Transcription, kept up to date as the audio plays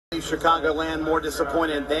leave Chicagoland more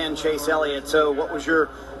disappointed than Chase Elliott. So what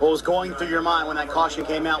was going through your mind when that caution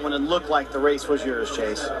came out, when it looked like the race was yours,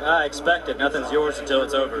 Chase? I expected nothing's yours until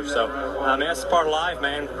it's over. So, I mean, that's part of life,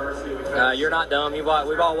 man. You're not dumb. We've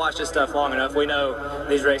all watched this stuff long enough. We know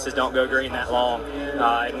these races don't go green that long,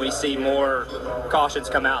 and we see more cautions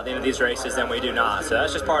come out at the end of these races than we do not. So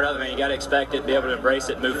that's just part of it, man. You got to expect it, be able to embrace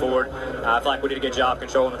it, and move forward. I feel like we did a good job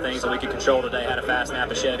controlling the things that we could control today. Had a fast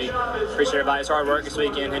Napa Chevy. Appreciate everybody's hard work this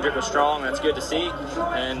weekend. Hendrick was strong. That's good to see.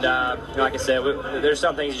 And like I said, there's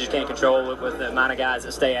some things you just can't control with the amount of guys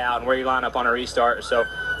that stay out and where you line up on a restart. So,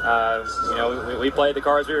 we played the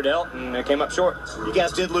cards we were dealt, and it came up short. You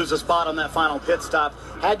guys did lose a spot on that final pit stop.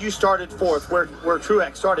 Had you started fourth, where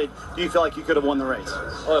Truex started, do you feel like you could have won the race?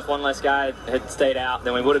 Well, if one less guy had stayed out,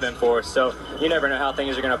 then we would have been fourth. So you never know how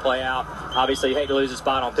things are going to play out. Obviously, you hate to lose a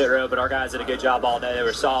spot on pit road, but our guys did a good job all day. They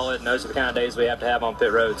were solid, and those are the kind of days we have to have on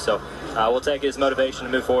pit road. So we'll take it as motivation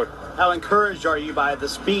to move forward. How encouraged are you by the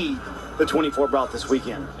speed the 24 brought this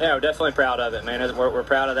weekend? Yeah, we're definitely proud of it, man. We're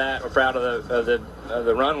proud of that. We're proud of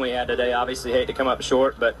the run we had today. Obviously, hate to come up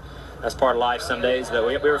short, but that's part of life some days. But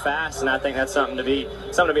we were fast, and I think that's something to be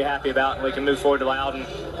happy about. And we can move forward to Loudon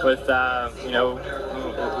with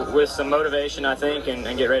with some motivation, I think,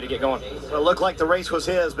 and get ready to get going. Well, it looked like the race was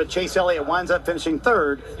his, but Chase Elliott winds up finishing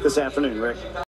third this afternoon, Rick.